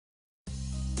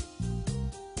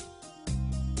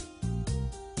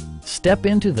Step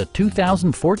into the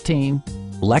 2014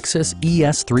 Lexus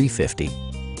ES 350.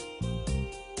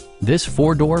 This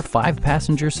four-door,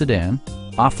 five-passenger sedan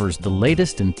offers the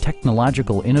latest in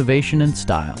technological innovation and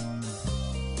style.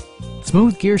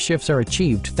 Smooth gear shifts are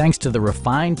achieved thanks to the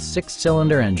refined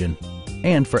six-cylinder engine.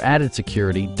 And for added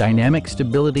security, dynamic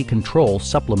stability control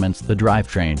supplements the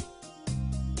drivetrain.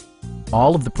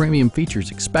 All of the premium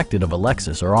features expected of a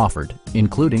Lexus are offered,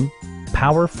 including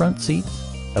power front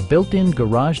seats, a built-in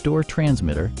garage door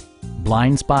transmitter,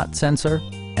 blind spot sensor,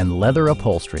 and leather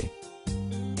upholstery.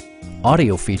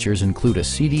 Audio features include a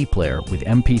CD player with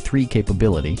MP3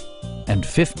 capability and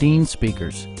 15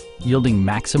 speakers, yielding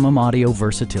maximum audio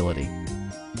versatility.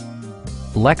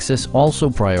 Lexus also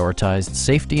prioritized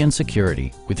safety and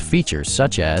security with features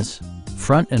such as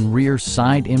front and rear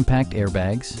side impact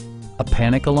airbags, a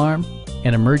panic alarm,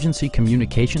 an emergency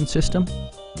communication system,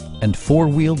 and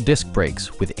four-wheel disc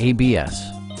brakes with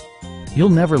ABS. You'll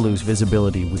never lose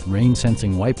visibility with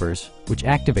rain-sensing wipers, which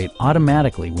activate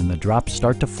automatically when the drops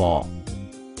start to fall.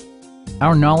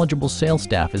 Our knowledgeable sales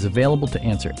staff is available to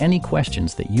answer any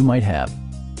questions that you might have.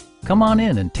 Come on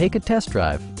in and take a test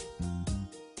drive.